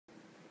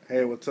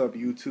Hey, what's up,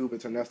 YouTube?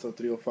 It's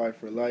Ernesto305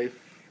 for life.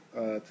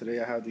 Today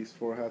I have these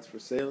 4 hats for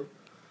sale.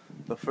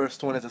 The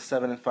first one is a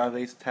 7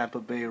 5/8 Tampa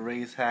Bay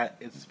Rays hat.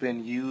 It's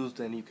been used,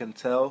 and you can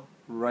tell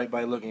right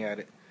by looking at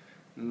it.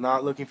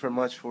 Not looking for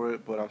much for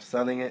it, but I'm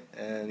selling it,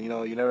 and you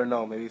never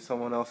know. Maybe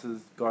someone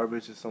else's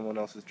garbage is someone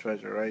else's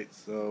treasure, right?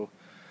 So,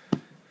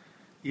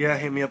 yeah,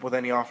 hit me up with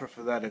any offer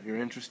for that if you're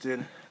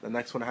interested. The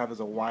next one I have is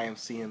a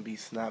ymcmb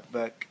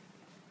snapback.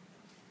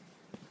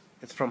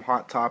 It's from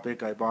Hot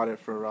Topic. I bought it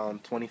for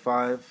around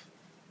 $25.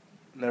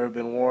 Never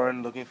been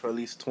worn. Looking for at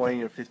least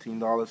 $20 or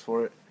 $15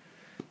 for it.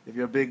 If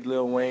you're a big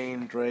Lil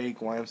Wayne, Drake,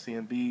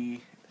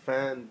 ymcmb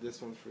fan,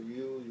 this one's for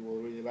you. You will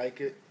really like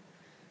it.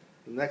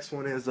 The next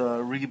one is a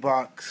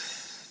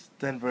Reebok's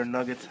Denver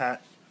Nuggets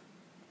hat.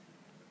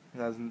 It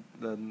has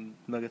the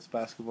Nuggets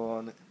basketball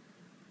on it.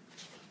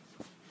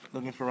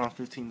 Looking for around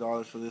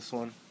 $15 for this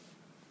one.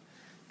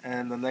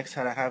 And the next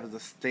hat I have is a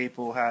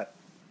staple hat,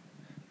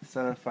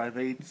 7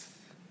 5/8.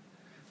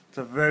 It's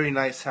a very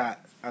nice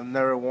hat. I've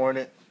never worn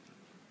it.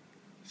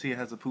 See, it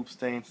has a poop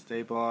stain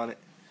staple on it.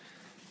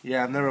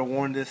 Yeah, I've never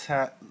worn this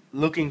hat.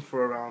 Looking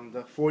for around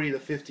the 40 to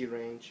 50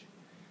 range,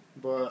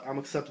 but I'm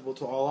acceptable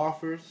to all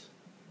offers.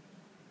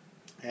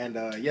 And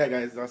yeah,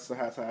 guys, that's the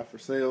hats I have for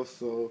sale.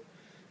 So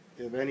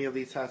if any of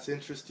these hats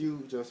interest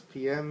you, just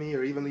PM me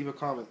or even leave a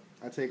comment.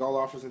 I take all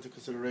offers into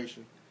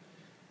consideration.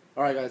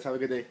 Alright, guys, have a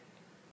good day.